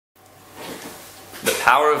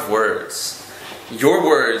power of words. Your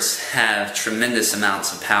words have tremendous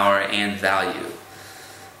amounts of power and value.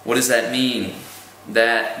 What does that mean?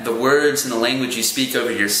 That the words and the language you speak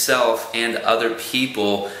over yourself and other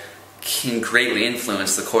people can greatly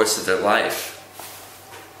influence the course of their life.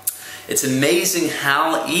 It's amazing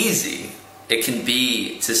how easy it can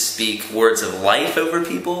be to speak words of life over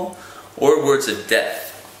people or words of death.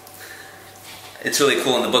 It's really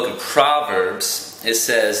cool. In the book of Proverbs, it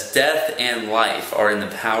says, "Death and life are in the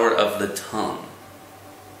power of the tongue."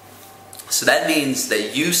 So that means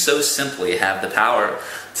that you so simply have the power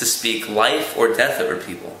to speak life or death over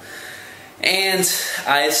people. And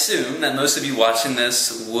I assume that most of you watching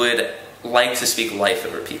this would like to speak life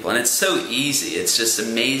over people. And it's so easy. It's just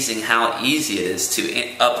amazing how easy it is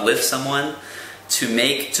to uplift someone,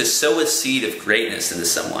 to sow a seed of greatness into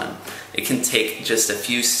someone. It can take just a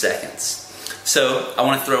few seconds. So I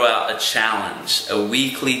want to throw out a challenge, a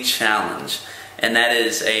weekly challenge. And that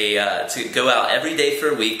is to go out every day for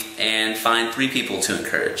a week and find 3 people to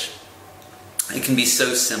encourage. It can be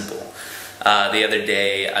so simple. The other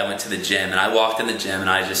day I went to the gym and I walked in the gym and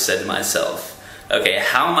I just said to myself, okay,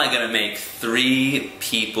 how am I going to make 3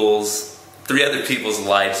 other people's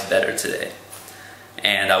lives better today?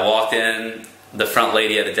 And I walked in, the front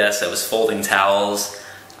lady at the desk that was folding towels,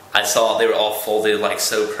 I saw they were all folded like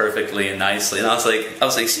so perfectly and nicely. And I was like,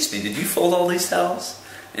 excuse me, did you fold all these towels?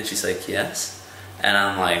 And she's like, yes. And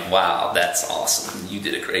I'm like, wow, that's awesome. You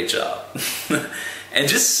did a great job. And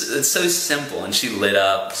just, it's so simple. And she lit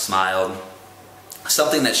up, smiled.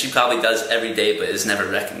 Something that she probably does every day but is never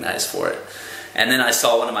recognized for it. And then I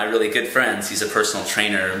saw one of my really good friends. He's a personal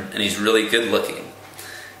trainer and he's really good looking.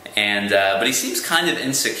 And but he seems kind of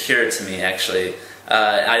insecure to me, actually.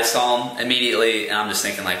 I saw him immediately and I'm just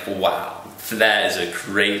thinking like, wow, that is a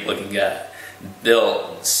great looking guy.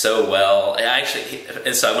 Built so well.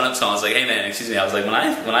 And so I went up to him, I was like, hey man, excuse me, I was like, when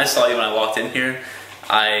I saw you when I walked in here,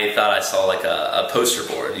 I thought I saw like a poster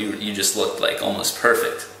board. You just looked like almost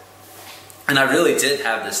perfect. And I really did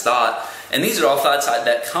have this thought, and these are all thoughts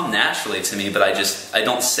that come naturally to me, but I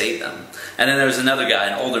don't say them. And then there was another guy,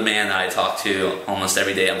 an older man that I talk to almost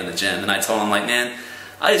every day I'm in the gym, and I told him like, man,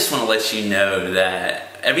 I just want to let you know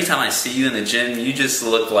that every time I see you in the gym, you just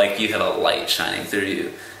look like you have a light shining through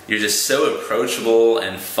you. You're just so approachable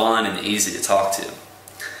and fun and easy to talk to.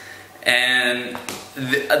 And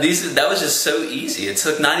that was just so easy. It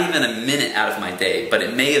took not even a minute out of my day, but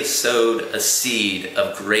it may have sowed a seed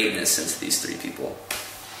of greatness into these 3 people.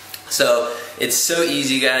 So it's so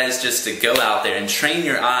easy, guys, just to go out there and train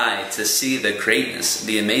your eye to see the greatness,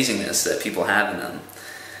 the amazingness that people have in them.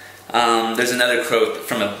 There's another quote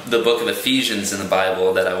from the book of Ephesians in the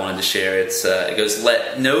Bible that I wanted to share. It goes,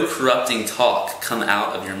 "Let no corrupting talk come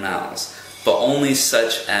out of your mouths, but only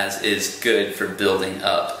such as is good for building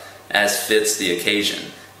up, as fits the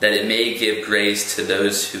occasion, that it may give grace to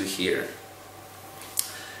those who hear."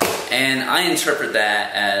 And I interpret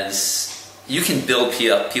that as you can build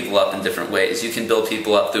people up in different ways. You can build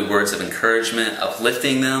people up through words of encouragement,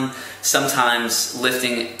 uplifting them. Sometimes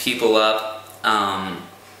lifting people up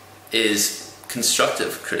is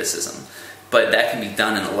constructive criticism, but that can be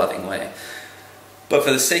done in a loving way. But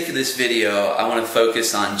for the sake of this video, I want to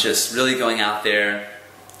focus on just really going out there,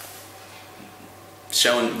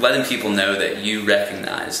 letting people know that you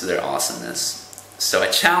recognize their awesomeness. So I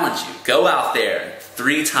challenge you, go out there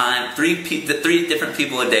 3 different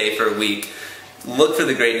people a day for a week. Look for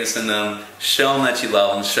the greatness in them, show them that you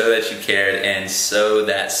love them, show that you cared, and sow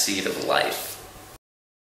that seed of life.